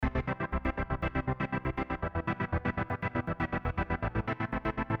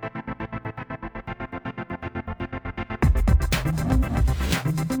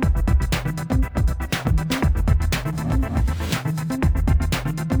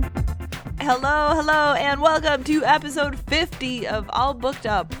Hello, and welcome to episode 50 of All Booked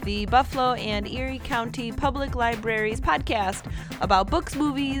Up, the Buffalo and Erie County Public Library's podcast about books,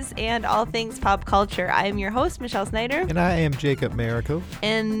 movies, and all things pop culture. I am your host, Michelle Snyder. And I am Jacob Marico.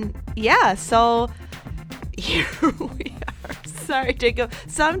 And yeah, so here we are. Sorry, Jacob.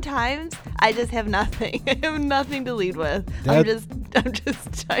 Sometimes I just have nothing. I have nothing to lead with. I'm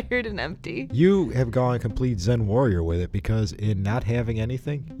just tired and empty. You have gone complete Zen warrior with it because in not having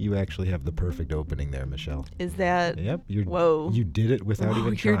anything, you actually have the perfect opening there, Michelle. Is that? Yep. Whoa. You did it without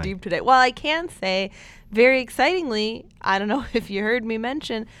even trying. You're deep today. Well, I can say, very excitingly, I don't know if you heard me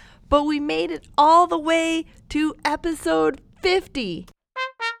mention, but we made it all the way to episode 50.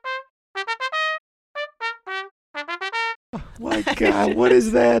 Oh my God, what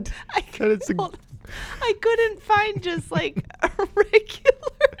is that? I couldn't find just like a regular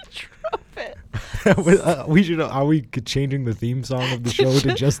trumpet. We should. Are we changing the theme song of the show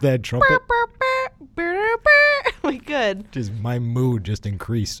to just that trumpet? We could. Just my mood just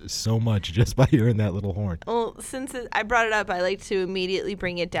increased so much just by hearing that little horn. Well, since I brought it up, I like to immediately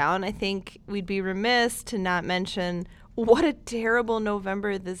bring it down. I think we'd be remiss to not mention what a terrible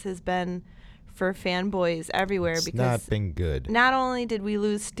November this has been for fanboys everywhere. It's because not been good. Not only did we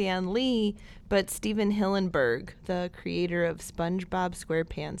lose Stan Lee, but Steven Hillenburg, the creator of SpongeBob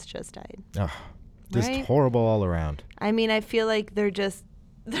SquarePants, just died. Oh, just right? horrible all around. I mean, I feel like there's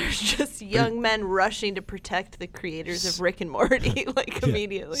just young men rushing to protect the creators of Rick and Morty, like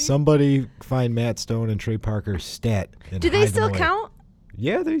immediately. Somebody find Matt Stone and Trey Parker's stat. Do they still count?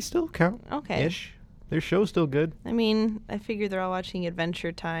 Yeah, they still count. Okay. Ish. Their show's still good. I mean, I figure they're all watching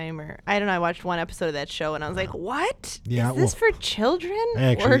Adventure Time, or I don't know. I watched one episode of that show, and I was like, "What? Yeah, is this for children?"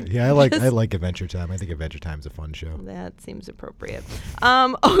 Actually, I like Adventure Time. I think Adventure Time's a fun show. That seems appropriate.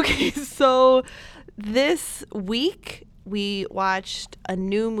 Okay, so this week we watched a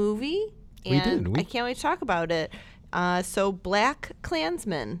new movie, and I can't wait to talk about it. So Black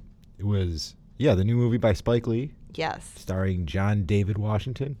Klansman. It was the new movie by Spike Lee. Yes. Starring John David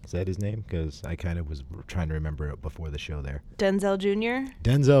Washington. Is that his name? Because I kind of was trying to remember it before the show there. Denzel Jr.?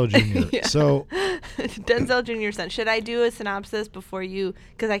 Denzel Jr. Yeah. So. Denzel Jr.'s son. Should I do a synopsis before you?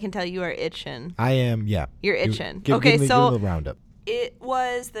 Because I can tell you are itching. I am, yeah. You're itching. Give me the roundup. It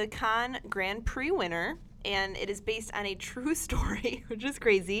was the Cannes Grand Prix winner, and it is based on a true story, which is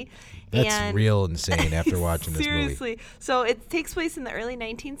crazy. That's real insane after watching this movie. Seriously. So it takes place in the early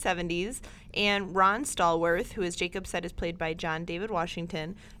 1970s, and Ron Stallworth, who, as Jacob said, is played by John David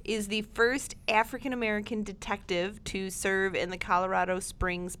Washington, is the first African-American detective to serve in the Colorado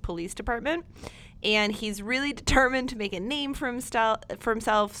Springs Police Department. And he's really determined to make a name for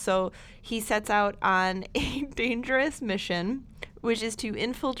himself, so he sets out on a dangerous mission, which is to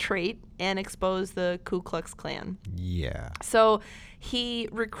infiltrate and expose the Ku Klux Klan. Yeah. So he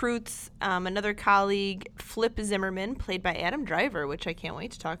recruits another colleague, Flip Zimmerman, played by Adam Driver, which I can't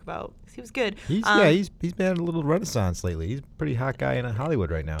wait to talk about. He was good. He's been a little renaissance lately. He's a pretty hot guy in Hollywood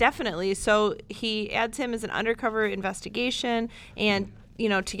right now. Definitely. So he adds him as an undercover investigation, and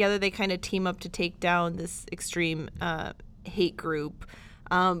together they kind of team up to take down this extreme hate group.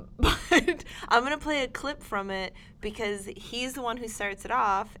 But I'm going to play a clip from it because he's the one who starts it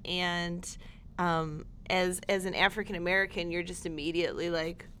off, and as an African American, you're just immediately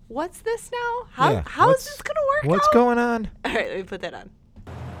like, what's this now? How is this going to work What's going on? All right, let me put that on.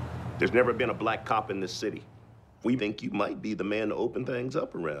 There's never been a black cop in this city. We think you might be the man to open things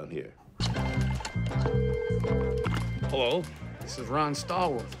up around here. Hello, this is Ron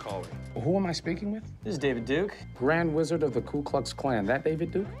Stallworth calling. Who am I speaking with? This is David Duke. Grand Wizard of the Ku Klux Klan. That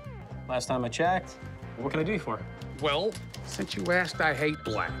David Duke? Last time I checked. What can I do you for? Well, since you asked, I hate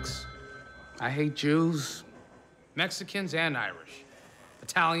blacks. I hate Jews, Mexicans and Irish,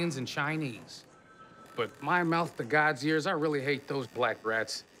 Italians and Chinese. But my mouth to God's ears, I really hate those black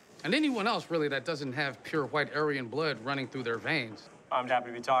rats. And anyone else, really, that doesn't have pure white Aryan blood running through their veins. I'm happy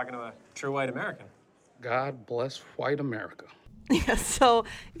to be talking to a true white American. God bless white America. Yeah, so,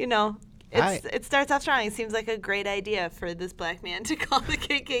 it starts off strong. It seems like a great idea for this black man to call the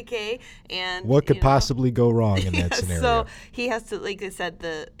KKK. And what could possibly go wrong in that scenario? So he has to, like I said,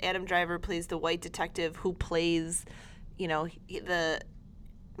 the Adam Driver plays the white detective who plays, the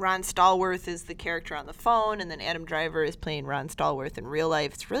Ron Stallworth is the character on the phone, and then Adam Driver is playing Ron Stallworth in real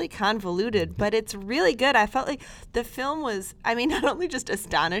life. It's really convoluted, but it's really good. I felt like the film was, not only just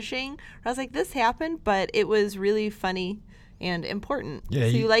astonishing, I was like, this happened, but it was really funny and important. Yeah, so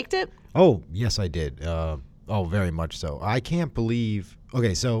you liked it? Oh, yes, I did. Very much so. I can't believe.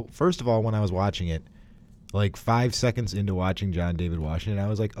 Okay, so first of all, when I was watching it, like 5 seconds into watching John David Washington, I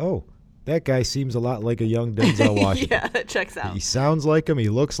was like, oh, that guy seems a lot like a young Denzel Washington. Yeah, that checks out. He sounds like him. He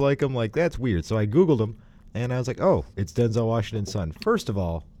looks like him. Like, that's weird. So I Googled him, and I was like, oh, it's Denzel Washington's son. First of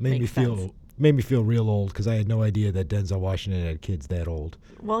all, made Makes me sense. feel real old because I had no idea that Denzel Washington had kids that old.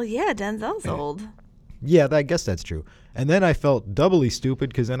 Well, yeah, Denzel's old. Yeah, I guess that's true. And then I felt doubly stupid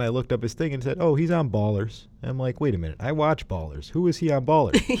because then I looked up his thing and said, oh, he's on Ballers. And I'm like, wait a minute. I watch Ballers. Who is he on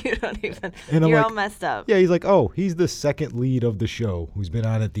Ballers? You don't even. And I'm You're like, all messed up. Yeah, he's like, oh, he's the second lead of the show who's been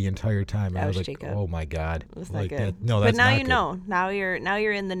on it the entire time. And That I was was like, Jacob. oh my God. It was not Like good. that, no, but that's now not you good. know. Now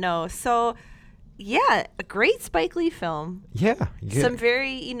you're in the know. So, yeah, a great Spike Lee film. Yeah. Some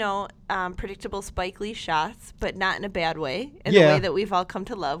very, predictable Spike Lee shots, but not in a bad way. In Yeah. the way that we've all come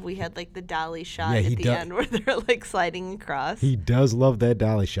to love. We had like the dolly shot Yeah, at he the do- end where they're like sliding across. He does love that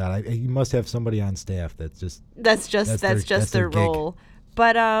dolly shot. He must have somebody on staff that's just That's just that's their their gig. role.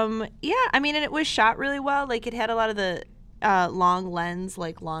 But yeah, I mean, and it was shot really well. Like it had a lot of the long lens,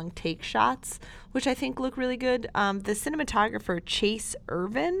 like long take shots, which I think look really good. The cinematographer Chase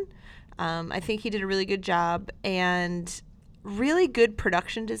Irvin, I think he did a really good job, and really good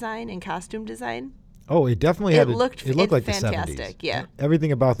production design and costume design. Oh, it definitely It had looked it looked like the fantastic, 70s. yeah.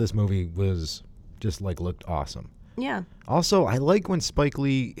 Everything about this movie was just like looked awesome. Yeah. Also, I like when Spike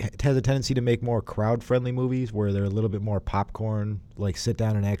Lee has a tendency to make more crowd-friendly movies where they're a little bit more popcorn, like sit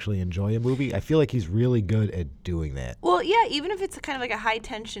down and actually enjoy a movie. I feel like he's really good at doing that. Well, yeah, even if it's kind of like a high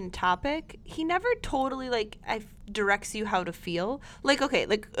tension topic, he never totally directs you how to feel. Like okay,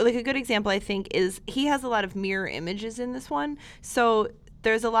 like a good example I think is he has a lot of mirror images in this one. So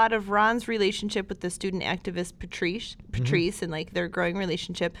there's a lot of Ron's relationship with the student activist Patrice and like their growing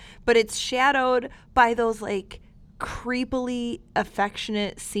relationship, but it's shadowed by those like creepily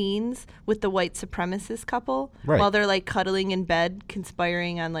affectionate scenes with the white supremacist couple Right. while they're like cuddling in bed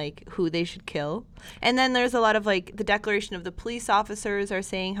conspiring on like who they should kill. And then there's a lot of like the declaration of the police officers are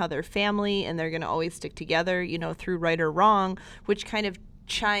saying how they're family and they're going to always stick together, through right or wrong, which kind of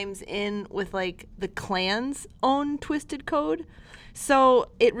chimes in with like the Klan's own twisted code. So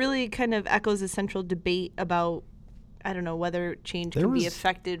it really kind of echoes a central debate about whether change There can be was-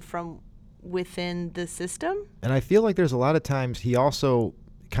 affected from within the system. And I feel like there's a lot of times he also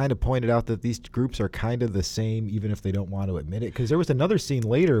kind of pointed out that these groups are kind of the same, even if they don't want to admit it. Because there was another scene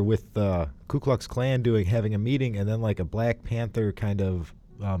later with Ku Klux Klan having a meeting, and then like a Black Panther kind of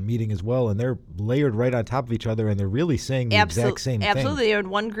meeting as well, and they're layered right on top of each other, and they're really saying the exact same Absolutely. thing. They had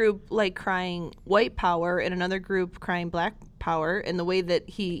one group like crying white power and another group crying black power, and the way that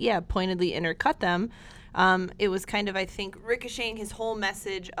he, pointedly intercut them, it was kind of, I think, ricocheting his whole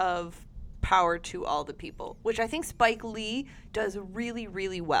message of power to all the people, which I think Spike Lee does really,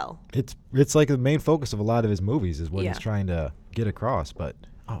 really well. It's like the main focus of a lot of his movies is what Yeah. he's trying to get across. But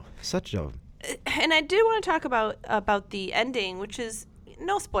such a And I did want to talk about the ending, which is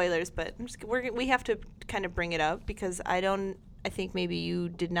no spoilers, but we have to kind of bring it up because I think maybe you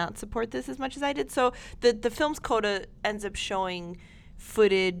did not support this as much as I did. So the film's coda ends up showing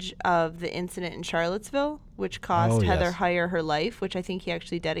footage of the incident in Charlottesville, which cost Heather yes. Heyer her life, which I think he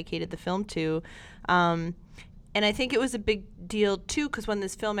actually dedicated the film to. And I think it was a big deal, too, because when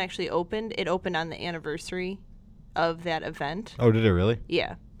this film actually opened, it opened on the anniversary of that event. Oh, did it really?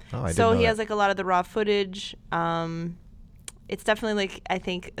 Yeah. Oh, I didn't So know he that. has like a lot of the raw footage. It's definitely like I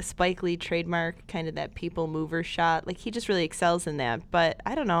think a Spike Lee trademark, kind of that people mover shot. Like he just really excels in that. But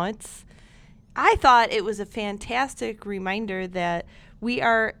I don't know. I thought it was a fantastic reminder that we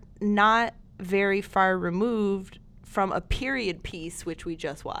are not very far removed from a period piece which we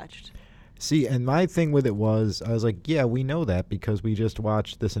just watched. See, and my thing with it was, I was like, yeah, we know that because we just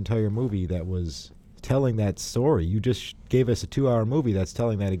watched this entire movie that was telling that story. You just gave us a 2-hour movie that's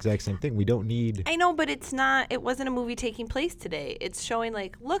telling that exact same thing. We don't need... I know, but it wasn't a movie taking place today. It's showing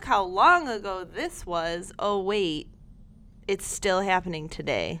like, look how long ago this was. Oh, wait. It's still happening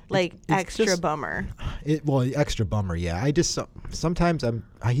today. Like, it's extra just- bummer. extra bummer, yeah. I just sometimes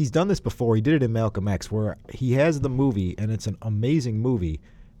he's done this before. He did it in Malcolm X, where he has the movie and it's an amazing movie,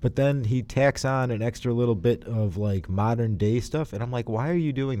 but then he tacks on an extra little bit of like modern day stuff, and I'm like, why are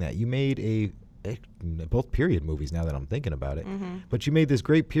you doing that? You made both period movies now that I'm thinking about it, but you made this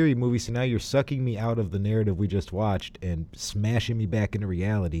great period movie, so now you're sucking me out of the narrative we just watched and smashing me back into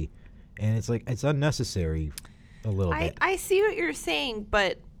reality, and it's like it's unnecessary. A little bit. I see what you're saying,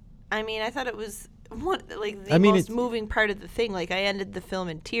 but I mean, I thought it was the I mean, most it's- moving part of the thing. Like, I ended the film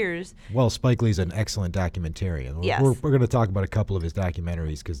in tears. Well, Spike Lee's an excellent documentarian. Yes. We're going to talk about a couple of his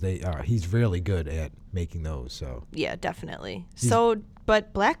documentaries because he's really good at making those. So Yeah, definitely. So,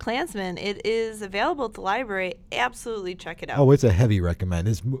 But Black Klansman, it is available at the library. Absolutely check it out. Oh, it's a heavy recommend.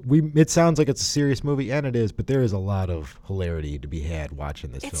 It sounds like it's a serious movie, and it is, but there is a lot of hilarity to be had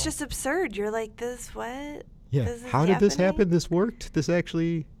watching this film. It's just absurd. You're like, this what? Yeah. This is How did this happening? happen? This worked? This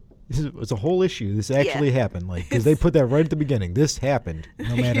was a whole issue. This actually happened. Like, because they put that right at the beginning. This happened.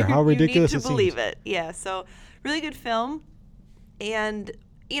 No matter how ridiculous you it need to believe seems. it. Yeah. So really good film. And,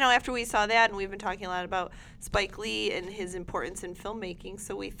 after we saw that, and we've been talking a lot about Spike Lee and his importance in filmmaking,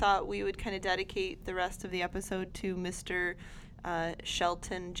 so we thought we would kind of dedicate the rest of the episode to Mr.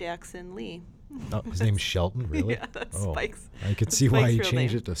 Shelton Jackson Lee. Oh, his name's Shelton, really? Yeah, that's oh, Spike's. I could see why Spike's he real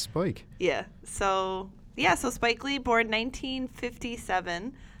changed name. it to Spike. Yeah. So Spike Lee, born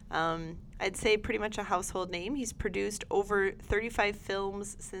 1957. I'd say pretty much a household name. He's produced over 35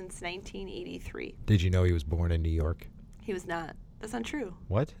 films since 1983. Did you know he was born in New York? He was not. That's untrue.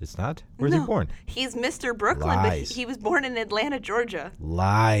 What? It's not? Where's he No. born? He's Mr. Brooklyn, Lies. but he was born in Atlanta, Georgia.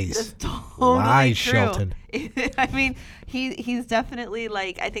 Lies. That's totally Lies, true. Shelton. I mean, he's definitely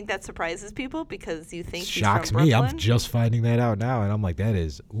I think that surprises people because you think Shocks he's from me. Brooklyn. I'm just finding that out now, and I'm like, that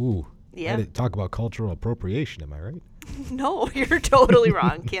is, ooh. Yeah. Talk about cultural appropriation, am I right? No, you're totally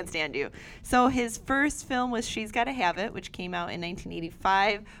wrong. Can't stand you. So his first film was She's Gotta Have It, which came out in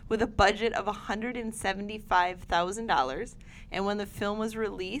 1985 with a budget of $175,000. And when the film was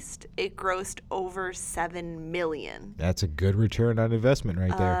released, it grossed over $7 million. That's a good return on investment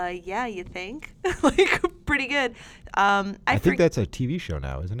right there. Yeah, you think? Pretty good. I think that's a TV show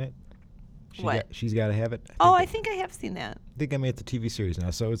now, isn't it? What? She's Gotta Have It. I think I have seen that. I think I made the TV series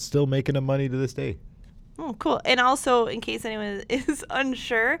now, so it's still making them money to this day. Oh, cool. And also, in case anyone is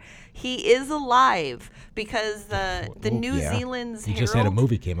unsure, he is alive because the New Zealand's He Herald... just had a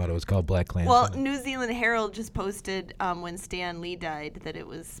movie came out. It was called Black Klansman. Well, New Zealand Herald just posted when Stan Lee died that it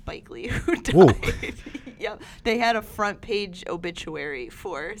was Spike Lee who died. Whoa. Yep. They had a front page obituary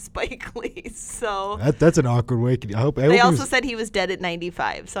for Spike Lee. So That's an awkward way. I hope they he also was- said he was dead at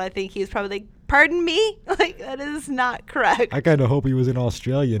 95. So I think he was probably like, pardon me? Like, that is not correct. I kind of hope he was in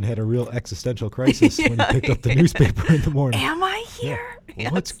Australia and had a real existential crisis when he picked up the newspaper in the morning. Am I here?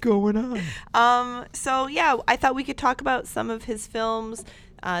 Yes. What's going on? So yeah, I thought we could talk about some of his films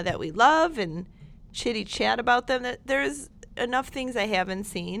that we love and chitty chat about them. There's enough things I haven't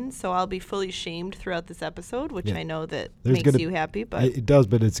seen, so I'll be fully shamed throughout this episode, which Yeah. I know that There's makes gonna- you happy. But It does,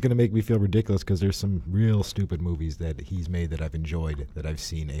 but it's going to make me feel ridiculous because there's some real stupid movies that he's made that I've enjoyed that I've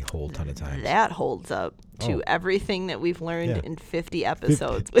seen a whole ton of times. that holds up to Oh. everything that we've learned Yeah. in 50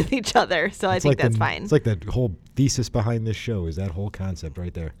 episodes with each other. So I It's think like that's the- fine. It's like the whole thesis behind this show is that whole concept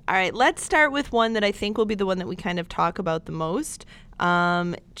right there. All right, let's start with one that I think will be the one that we kind of talk about the most.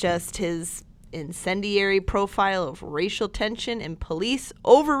 Just his incendiary profile of racial tension and police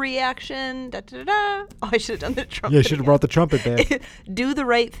overreaction. Da, da, da, da. Oh, I should have done the trumpet. Yeah, you should have brought the trumpet back. Do the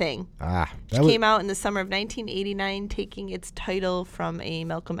Right Thing. Ah, Which that was, came out in the summer of 1989, taking its title from a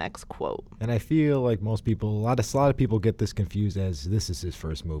Malcolm X quote. and I feel like most people, a lot of people get this confused as this is his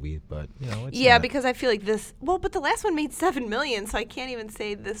first movie, but it's Yeah, not. because I feel like this. Well, but the last one made $7 million, so I can't even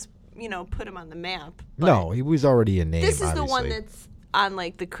say this. Put him on the map. But No, he was already a name. this is the one obviously. that's on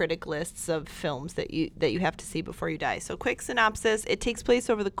the critic lists of films that you have to see before you die. So quick synopsis: it takes place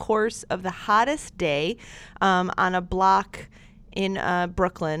over the course of the hottest day on a block in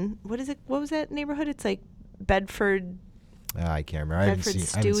Brooklyn. What is it? What was that neighborhood? It's like Bedford. I can't remember. I haven't Bedford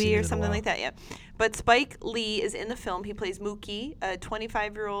seen it Stewie in or a something while. like that, yeah. But Spike Lee is in the film. He plays Mookie, a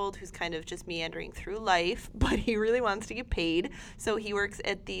 25-year-old who's kind of just meandering through life, but he really wants to get paid. So he works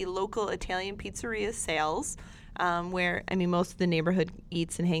at the local Italian pizzeria Sales, where, most of the neighborhood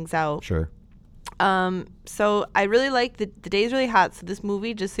eats and hangs out. Sure. So I really like the day's really hot. So this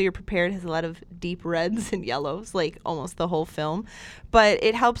movie, just so you're prepared, has a lot of deep reds and yellows, like almost the whole film. But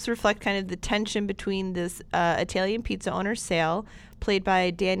it helps reflect kind of the tension between this Italian pizza owner, Sal, played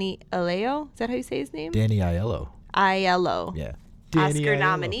by Danny Aiello. Is that how you say his name? Danny Aiello. Aiello. Yeah. Danny Oscar Aiello.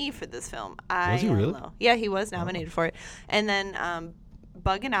 nominee for this film. Was he really? Aiello. Yeah, he was nominated for it. And then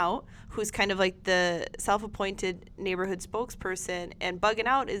Buggin' Out, who's kind of like the self-appointed neighborhood spokesperson. And Buggin'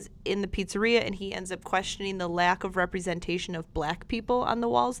 Out is in the pizzeria, and he ends up questioning the lack of representation of black people on the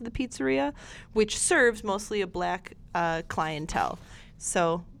walls of the pizzeria, which serves mostly a black clientele.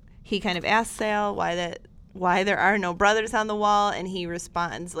 So he kind of asks Sal why there are no brothers on the wall, and he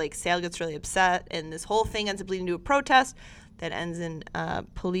responds, Sal gets really upset, and this whole thing ends up leading to a protest that ends in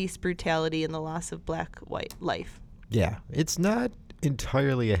police brutality and the loss of black-white life. Yeah, it's not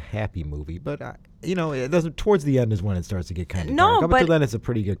entirely a happy movie, but it doesn't. Towards the end is when it starts to get kind of dark. Up but- until then, it's a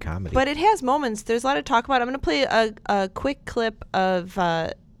pretty good comedy. But it has moments. There's a lot to talk about. I'm going to play a quick clip of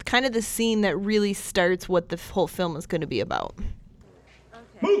kind of the scene that really starts what the whole film is going to be about.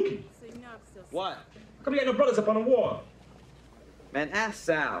 Mookie, What? how come you got no brothers up on the wall? Man, ask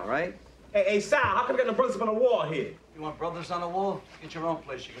Sal, right? Hey, Sal, how come you got no brothers up on the wall here? You want brothers on the wall? Get your own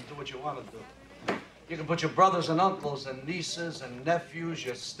place. You can do what you want to do. You can put your brothers and uncles and nieces and nephews,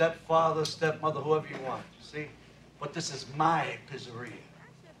 your stepfather, stepmother, whoever you want, see? But this is my pizzeria.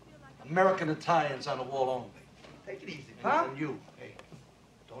 American Italians on the wall only. Take it easy, man. Huh? And you, hey,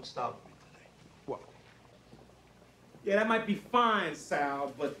 don't stop with me today. What? Yeah, that might be fine,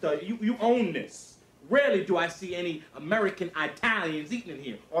 Sal, but you own this. Rarely do I see any American Italians eating in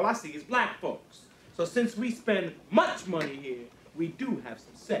here. All I see is black folks. So since we spend much money here, we do have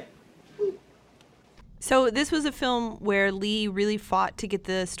some say. So this was a film where Lee really fought to get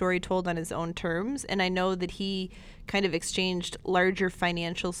the story told on his own terms, and I know that he kind of exchanged larger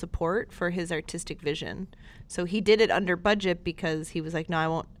financial support for his artistic vision. So he did it under budget because he was like,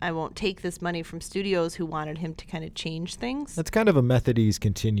 no, I won't take this money from studios who wanted him to kind of change things. That's kind of a method he's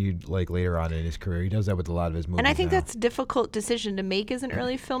continued like later on in his career. He does that with a lot of his movies. And I think now. that's a difficult decision to make as an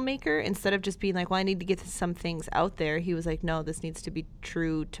early filmmaker. Instead of just being like, well, I need to get some things out there, he was like, no, this needs to be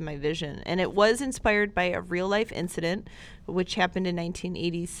true to my vision. And it was inspired by a real life incident, which happened in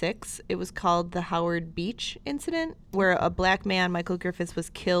 1986. It was called the Howard Beach incident, where a black man, Michael Griffiths, was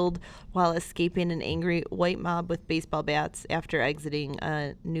killed while escaping an angry white mob with baseball bats after exiting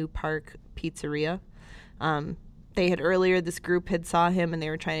a New Park pizzeria. They had earlier, this group had saw him and they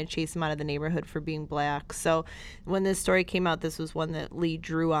were trying to chase him out of the neighborhood for being black. So when this story came out, this was one that Lee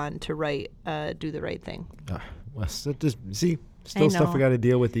drew on to write Do the Right Thing. Well, so just, see, still stuff we got to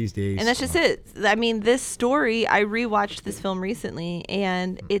deal with these days. And that's just it. I mean, this story, I rewatched this film recently,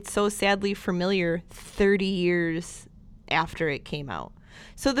 and it's so sadly familiar 30 years after it came out.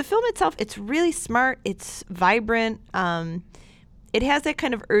 So the film itself, it's really smart. It's vibrant. It has that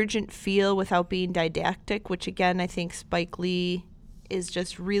kind of urgent feel without being didactic, which, again, I think Spike Lee is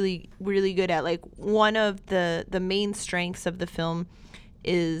just really, really good at. Like, one of the main strengths of the film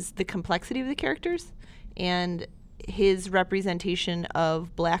is the complexity of the characters and his representation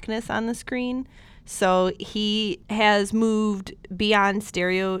of blackness on the screen. So he has moved beyond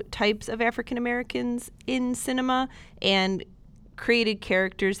stereotypes of African Americans in cinema and created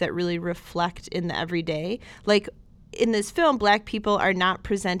characters that really reflect in the everyday. Like, in this film, black people are not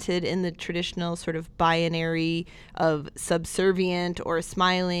presented in the traditional sort of binary of subservient or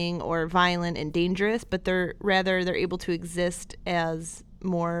smiling or violent and dangerous, but they're able to exist as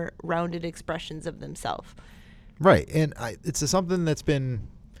more rounded expressions of themselves. Right, and it's something that's been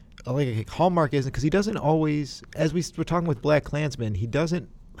like Hallmark isn't, because he doesn't always, as we were talking with Black Klansman, he doesn't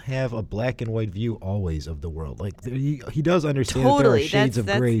have a black and white view always of the world. Like he does understand that there are shades of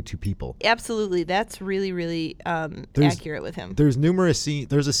gray to people. Absolutely, that's really, really accurate with him. There's numerous scenes.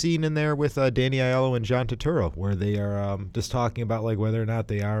 There's a scene in there with Danny Aiello and John Turturro where they are just talking about like whether or not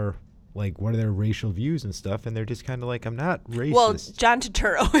they are like what are their racial views and stuff, and they're just kind of like, I'm not racist. Well, John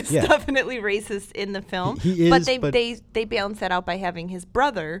Turturro is definitely racist in the film, he is, but they balance that out by having his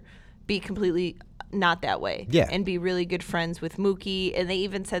brother be completely not that way, and be really good friends with Mookie. And they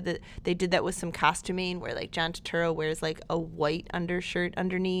even said that they did that with some costuming where like John Turturro wears like a white undershirt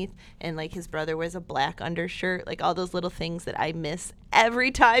underneath and like his brother wears a black undershirt, like all those little things that I miss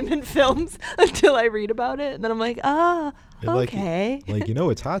every time in films until I read about it, and then I'm like, okay. Like,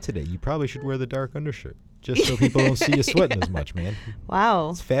 it's hot today, you probably should wear the dark undershirt just so people don't see you sweating as much, man. Wow.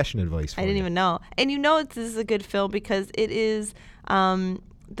 It's fashion advice for I didn't even know. And this is a good film because it is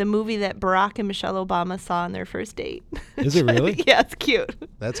the movie that Barack and Michelle Obama saw on their first date. Is it really? Yeah, it's cute.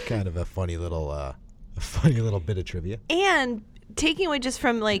 That's kind of a funny little bit of trivia. And taking away just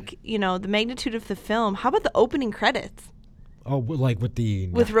from like, the magnitude of the film, how about the opening credits? Oh, like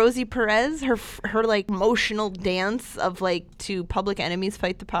with Rosie Perez, her like emotional dance of like to Public Enemy's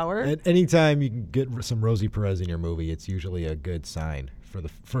Fight the Power. And anytime you can get some Rosie Perez in your movie, it's usually a good sign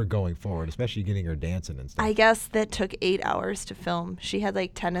for going forward, especially getting her dancing and stuff. I guess that took 8 hours to film. She had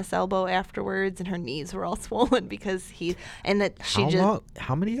like tennis elbow afterwards, and her knees were all swollen because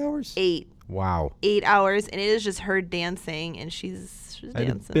How many hours? 8. Wow. 8 hours, and it is just her dancing, and she's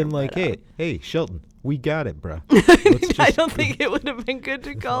dancing. I'd been like, hey, Shelton, we got it, bro. I don't think it would have been good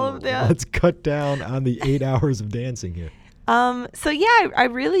to call him that. Let's cut down on the 8 hours of dancing here. So yeah, I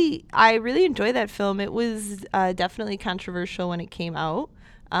really enjoyed that film. It was definitely controversial when it came out.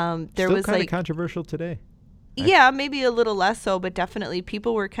 Still was kind of controversial today. Yeah, maybe a little less so, but definitely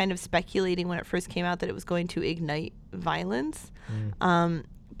people were kind of speculating when it first came out that it was going to ignite violence.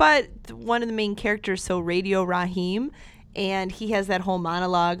 But one of the main characters, so Radio Raheem, and he has that whole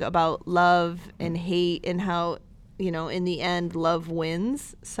monologue about love and hate and how in the end, love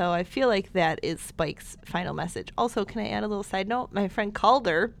wins. So I feel like that is Spike's final message. Also, can I add a little side note? My friend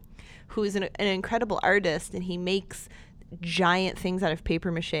Calder, who is an incredible artist, and he makes giant things out of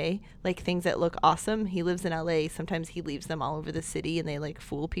paper mache, like things that look awesome. He lives in LA. Sometimes he leaves them all over the city, and they like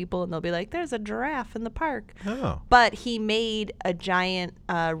fool people, and they'll be like, there's a giraffe in the park. Oh. But he made a giant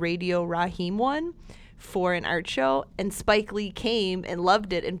Radio Raheem one for an art show, and Spike Lee came and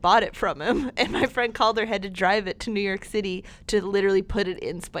loved it and bought it from him. And my friend Calder had to drive it to New York City to literally put it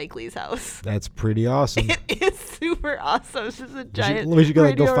in Spike Lee's house. That's pretty awesome. It is super awesome. It's just a giant We should go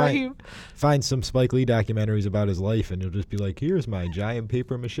Radio Raheem. find some Spike Lee documentaries about his life, and you'll just be like, here's my giant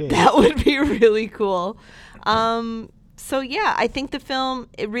paper mache. That would be really cool. So yeah, I think the film,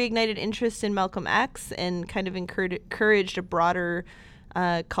 it reignited interest in Malcolm X and kind of encouraged a broader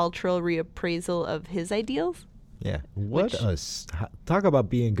cultural reappraisal of his ideals. Yeah. Talk about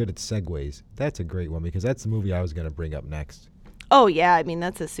being good at segues. That's a great one, because that's the movie I was going to bring up next. Oh yeah, I mean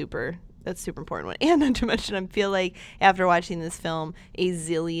that's super important one. And not to mention, I feel like after watching this film, a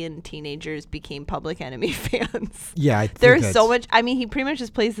zillion teenagers became Public Enemy fans. Yeah, I think there's that's so much. I mean, he pretty much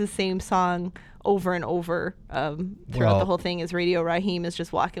just plays the same song over and over throughout the whole thing. As Radio Raheem is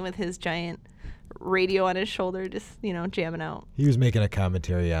just walking with his giant radio on his shoulder, just jamming out. He was making a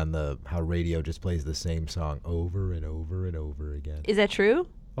commentary on how radio just plays the same song over and over and over again. Is that true?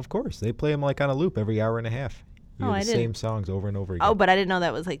 Of course, they play them like on a loop every hour and a half. You hear the same songs over and over again. Oh, but I didn't know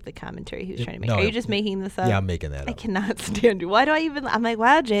that was like the commentary he was trying to make. Are you just making this up? Yeah, I'm making that up. I cannot stand you. Why do I even? I'm like,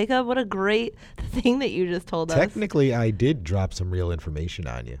 wow, Jacob, what a great thing that you just told us. Technically, I did drop some real information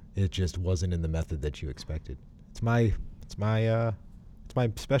on you. It just wasn't in the method that you expected. It's my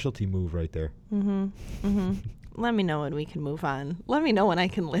specialty move right there. Let me know when we can move on. Let me know when I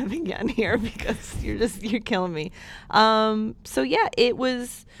can live again here, because you're killing me. So yeah, it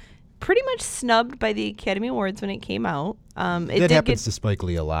was pretty much snubbed by the Academy Awards when it came out. That happens to Spike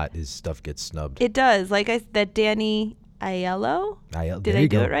Lee a lot. His stuff gets snubbed. It does. That Danny Aiello. Did I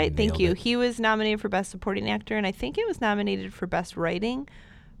do it right? Thank you. He was nominated for Best Supporting Actor, and I think it was nominated for Best Writing,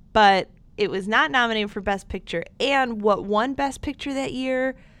 but it was not nominated for Best Picture. And what won Best Picture that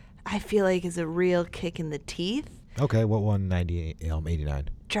year, I feel like, is a real kick in the teeth. Okay, what won 89?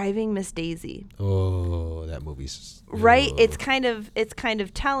 Driving Miss Daisy. Oh, that movie's right. It's kind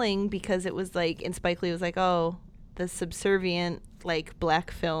of telling, because it was like, and Spike Lee was like, oh, the subservient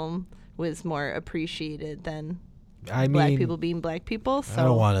black film was more appreciated than black people being black people. So I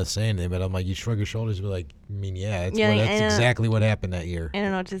don't want to say anything, but I'm like, you shrug your shoulders and be like, that's exactly what happened that year. I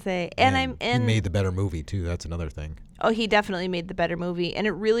don't know what to say. And he made the better movie too. That's another thing. Oh, he definitely made the better movie, and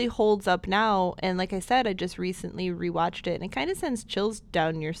it really holds up now. And like I said, I just recently rewatched it, and it kind of sends chills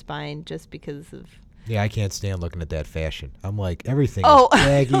down your spine just because of. Yeah, I can't stand looking at that fashion. I'm like, everything is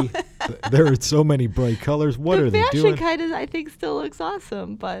baggy. There are so many bright colors. What are they doing? The fashion kind of, I think, still looks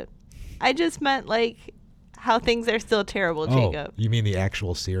awesome, but I just meant how things are still terrible, Jacob. You mean the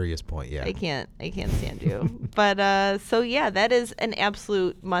actual serious point? Yeah. I can't stand you. But so yeah, that is an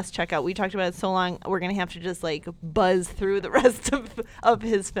absolute must check out. We talked about it so long, we're gonna have to just buzz through the rest of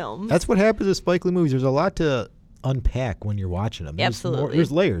his films. That's what happens with Spike Lee movies. There's a lot to unpack when you're watching them. Absolutely.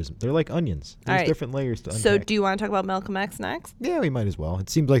 There's layers. They're like onions. There's different layers to unpack. So do you want to talk about Malcolm X next? Yeah, we might as well. It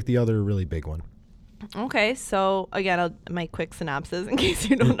seems like the other really big one. Okay, so again, my quick synopsis in case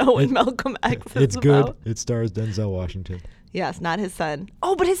you don't know what Malcolm X is It's about. good. It stars Denzel Washington. Yes, not his son.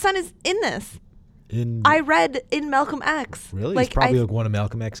 Oh, but his son is in this. I read in Malcolm X. Really? He's probably one of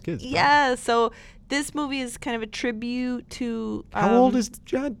Malcolm X's kids. Yeah, so this movie is kind of a tribute to... How old is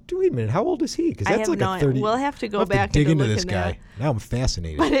John? Wait a minute. How old is he? Because that's like a 30... We'll have to go back dig and into look this guy. Now I'm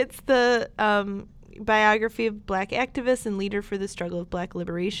fascinated. But it's the biography of black activist and leader for the struggle of black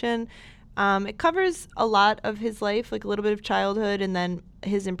liberation. It covers a lot of his life, like a little bit of childhood, and then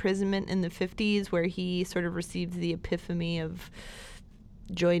his imprisonment in the 50s, where he sort of received the epiphany of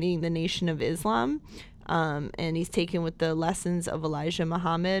joining the Nation of Islam. And he's taken with the lessons of Elijah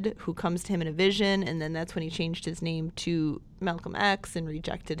Muhammad, who comes to him in a vision, and then that's when he changed his name to Malcolm X and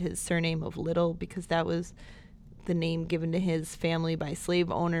rejected his surname of Little, because that was the name given to his family by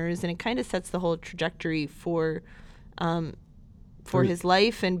slave owners. And it kind of sets the whole trajectory for his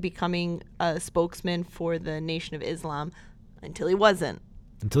life and becoming a spokesman for the Nation of Islam until he wasn't.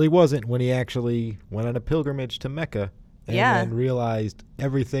 Until he wasn't, when he actually went on a pilgrimage to Mecca and then realized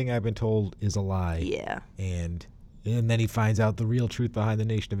everything I've been told is a lie. Yeah. And then he finds out the real truth behind the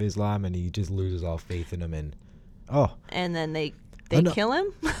Nation of Islam, and he just loses all faith in them. And then they kill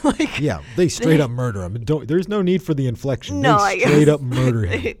him? Yeah, they straight up murder him. There's no need for the inflection. No, they straight up murder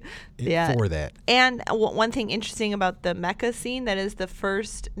him for that. And one thing interesting about the Mecca scene, that is the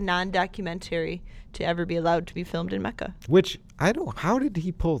first non-documentary to ever be allowed to be filmed in Mecca. Which I don't. How did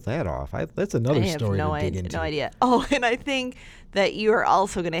he pull that off? That's another I have story no to dig into. No idea. Oh, and I think that you are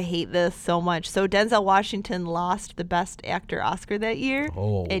also going to hate this so much. So Denzel Washington lost the Best Actor Oscar that year.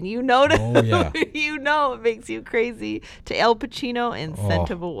 Oh. And you know, Oh, yeah. you know it makes you crazy, to Al Pacino in Scent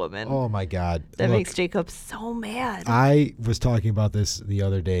of a Woman. Oh my God. That Look, makes Jacob so mad. I was talking about this the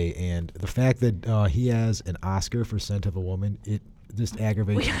other day, and the fact that he has an Oscar for Scent of a Woman, it just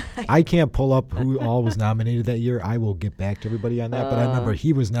aggravates me. I can't pull up who all was nominated that year. I will get back to everybody on that, but I remember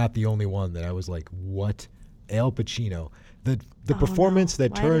he was not the only one that I was like, what? Al Pacino. The performance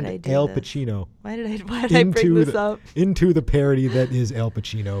that Why did I turned do Al this? Pacino Why did I bring this up? into the parody that is Al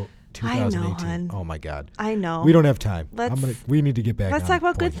Pacino I know, 2018. hon. Oh my God. I know. We don't have time. Let's- we need to get back Let's on talk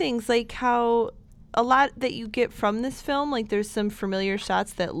about good point. things, like how a lot that you get from this film, like there's some familiar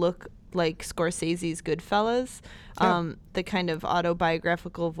shots that look like Scorsese's Goodfellas, the kind of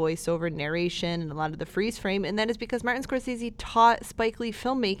autobiographical voiceover narration and a lot of the freeze frame, and that is because Martin Scorsese taught Spike Lee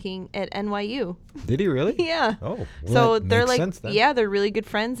filmmaking at NYU. Did he really? Yeah. Oh, well, so that they're makes like, sense then. yeah, they're really good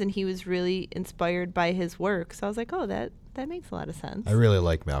friends, and he was really inspired by his work. So I was like, oh, that makes a lot of sense. I really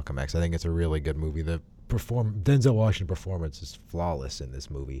like Malcolm X. I think it's a really good movie. The Denzel Washington performance is flawless in this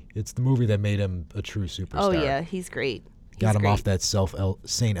movie. It's the movie that made him a true superstar. Oh yeah, he's great. Got He's him great. off that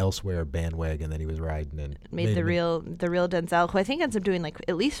Saint Elsewhere bandwagon that he was riding and Made the him- real Denzel, who I think ends up doing like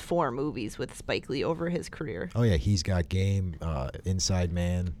at least 4 movies with Spike Lee over his career. Oh yeah, He's Got Game, Inside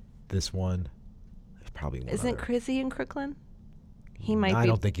Man, this one. There's probably one Isn't other. Chrissy in Crooklyn? He might I be.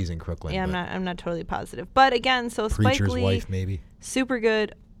 don't think he's in Crooklyn. Yeah, but I'm not totally positive. But again, so Spike Preacher's Lee, Wife, maybe. super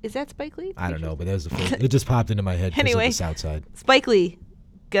good. Is that Spike Lee? I don't know, but that was the first. It just popped into my head because Anyway. of the South Side. Spike Lee,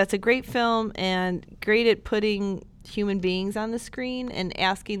 that's a great film and great at putting human beings on the screen and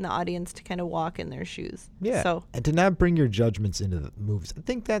asking the audience to kind of walk in their shoes. Yeah. So And to not bring your judgments into the movies. I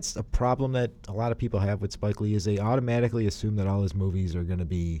think that's a problem that a lot of people have with Spike Lee is they automatically assume that all his movies are going to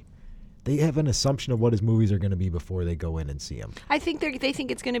be. They have an assumption of what his movies are going to be before they go in and see them. I think they think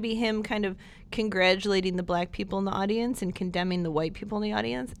it's going to be him kind of congratulating the black people in the audience and condemning the white people in the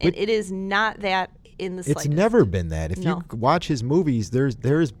audience. And it is not that in the It's slightest. never been that. If No. you watch his movies,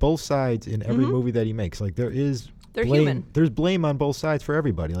 there's both sides in every movie that he makes. Like there is They're blame. human. There's blame on both sides for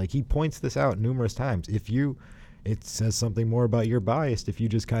everybody. Like he points this out numerous times. It says something more about your bias if you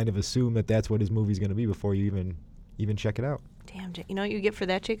just kind of assume that that's what his movie's going to be before you even check it out. Damn, you know what you get for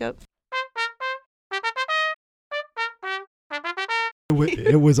that, Jacob?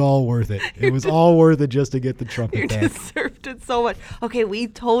 It was all worth it. It was all worth it just to get the You trumpet back. deserved it so much. Okay, we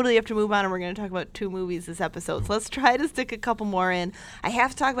totally have to move on, and we're going to talk about 2 movies this episode. So let's try to stick a couple more in. I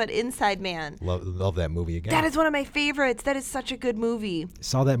have to talk about Inside Man. Love that movie again. That is one of my favorites. That is such a good movie.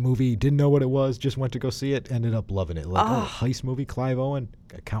 Saw that movie, didn't know what it was, just went to go see it, ended up loving it. Like, heist movie, Clive Owen,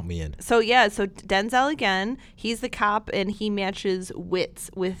 count me in. So Denzel again, he's the cop, and he matches wits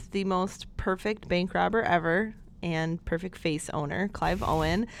with the most perfect bank robber ever and perfect face owner, Clive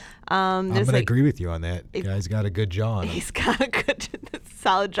Owen. I'm going to agree with you on that. Guy's got a good jaw on him. He's got a good,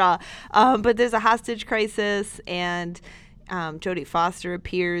 solid jaw. But there's a hostage crisis, and Jodie Foster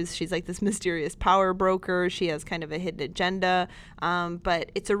appears. She's like this mysterious power broker. She has kind of a hidden agenda.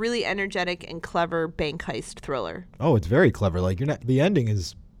 But it's a really energetic and clever bank heist thriller. Oh, it's very clever. Like the ending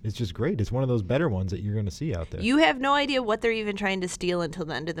is it's just great. It's one of those better ones that you're going to see out there. You have no idea what they're even trying to steal until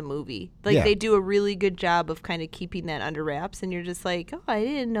the end of the movie. Like Yeah. they do a really good job of kind of keeping that under wraps, and you're just like, oh, I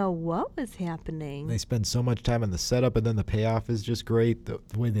didn't know what was happening. They spend so much time on the setup, and then the payoff is just great. The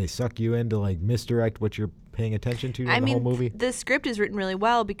way they suck you in to like misdirect what you're paying attention to in the whole movie. The script is written really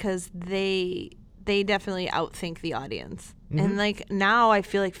well because they definitely outthink the audience. Mm-hmm. And like now I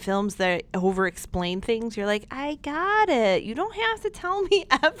feel like films that over explain things, you're like, I got it. You don't have to tell me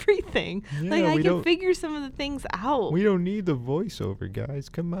everything. Yeah, like I we can don't- figure some of the things out. We don't need the voiceover, guys.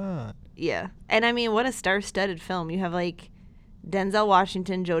 Come on. Yeah. And I mean, what a star-studded film. You have like Denzel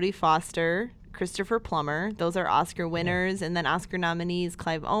Washington, Jodie Foster, Christopher Plummer. Those are Oscar winners. And then Oscar nominees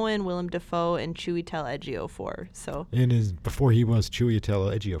Clive Owen, Willem Dafoe, and Chiwetel Ejiofor. So, Before he was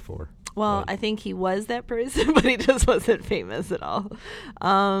Chiwetel Ejiofor. well, I think he was that person, but he just wasn't famous at all.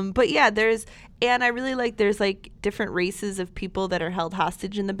 But yeah, and I really like there's like different races of people that are held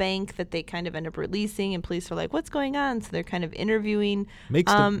hostage in the bank that they kind of end up releasing, and police are like, what's going on? So they're kind of interviewing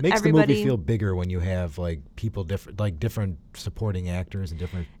Makes the everybody. movie feel bigger when you have like people different supporting actors and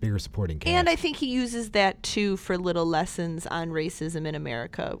different bigger supporting cast. And I think he uses that too for little lessons on racism in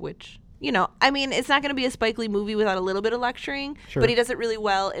America, which, you know, I mean, it's not going to be a Spike Lee movie without a little bit of lecturing, Sure. but he does it really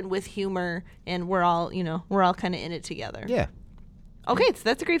well and with humor, and we're all kind of in it together. yeah. Okay, so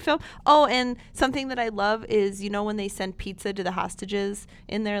that's a great film. Oh, and something that I love is, when they send pizza to the hostages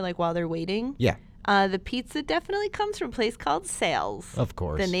in there, like while they're waiting. Yeah. The pizza definitely comes from a place called Sal's. Of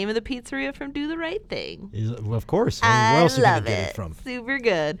course. The name of the pizzeria from Do the Right Thing. Well, of course. I mean, where else are you love going to get it from? Super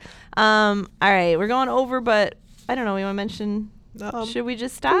good. All right, we're going over, but I don't know. We want to mention, should we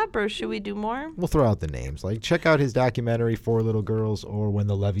just stop or should we do more? We'll throw out the names. Like, check out his documentary, Four Little Girls, or When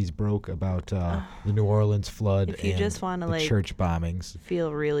the Levees Broke, about the New Orleans flood If you and just wanna, the like, church bombings.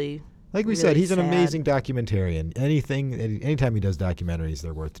 Feel really, Like we really said, he's an sad. amazing documentarian. Anytime he does documentaries,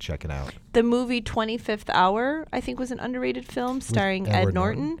 they're worth checking out. The movie 25th Hour, I think, was an underrated film starring Ed Edward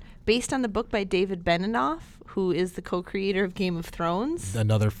Norton, based on the book by David Benioff, who is the co-creator of Game of Thrones.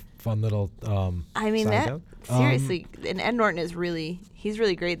 Another fun little I mean, side that note. seriously, and Ed Norton is he's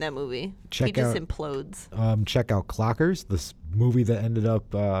really great in that movie. He Check just out- implodes. Check out Clockers, this movie that ended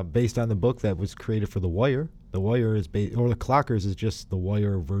up based on the book that was created for The Wire. The Wire is The Clockers is just The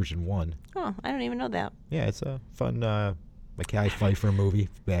Wire version 1. Oh, I don't even know that. Yeah, it's a fun Mackay Pfeiffer movie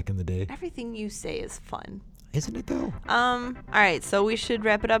back in the day. Everything you say is fun. Isn't it, though? All right, so we should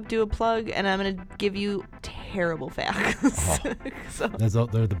wrap it up, do a plug, and I'm going to give you terrible facts. So,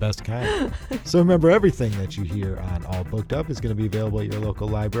 They're the best kind. So remember, everything that you hear on All Booked Up is going to be available at your local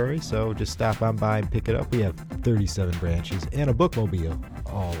library. So just stop on by and pick it up. We have 37 branches and a bookmobile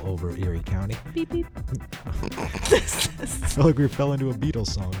all over Erie County. beep, beep. I felt like we fell into a Beatles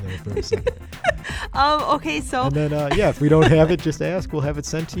song there for a second. Okay, so And then, if we don't have it, just ask. We'll have it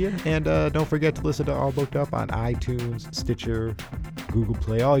sent to you. And don't forget to listen to All Booked Up on iTunes, Stitcher, Google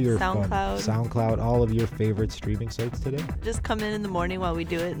Play, all your fun. SoundCloud, all of your favorite streaming sites today. just come in the morning while we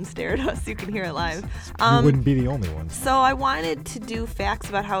do it and stare at us. You can hear it live. You wouldn't be the only one. So I wanted to do facts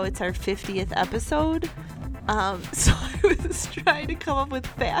about how it's our 50th episode. So I was trying to come up with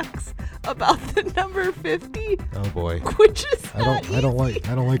facts about the number 50, Oh boy. which is not I don't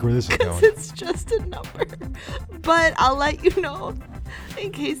like where this is because going. it's just a number. But I'll let you know,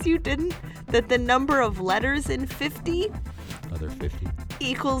 in case you didn't, that the number of letters in 50 Another 50.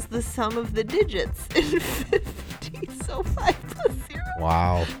 equals the sum of the digits in 50. So 5 plus 0.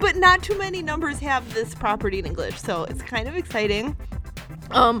 Wow. But not too many numbers have this property in English, so it's kind of exciting.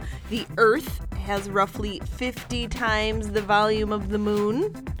 The Earth has roughly 50 times the volume of the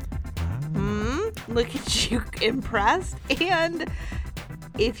moon. Look at you, impressed. And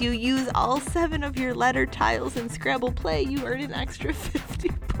if you use all 7 of your letter tiles in Scrabble Play, you earn an extra 50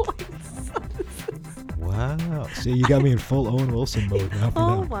 points. Wow. See, you got me in full Owen Wilson mode now for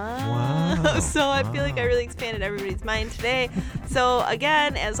Oh, that. wow. So I feel like I really expanded everybody's mind today. So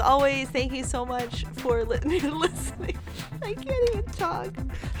again, as always, thank you so much for listening. I can't even talk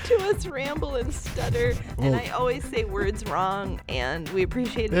to us ramble and stutter. And I always say words wrong, and we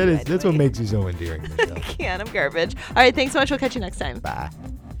appreciate it. That's what makes you so endearing, Michelle. I can't. I'm garbage. All right, thanks so much. We'll catch you next time. Bye.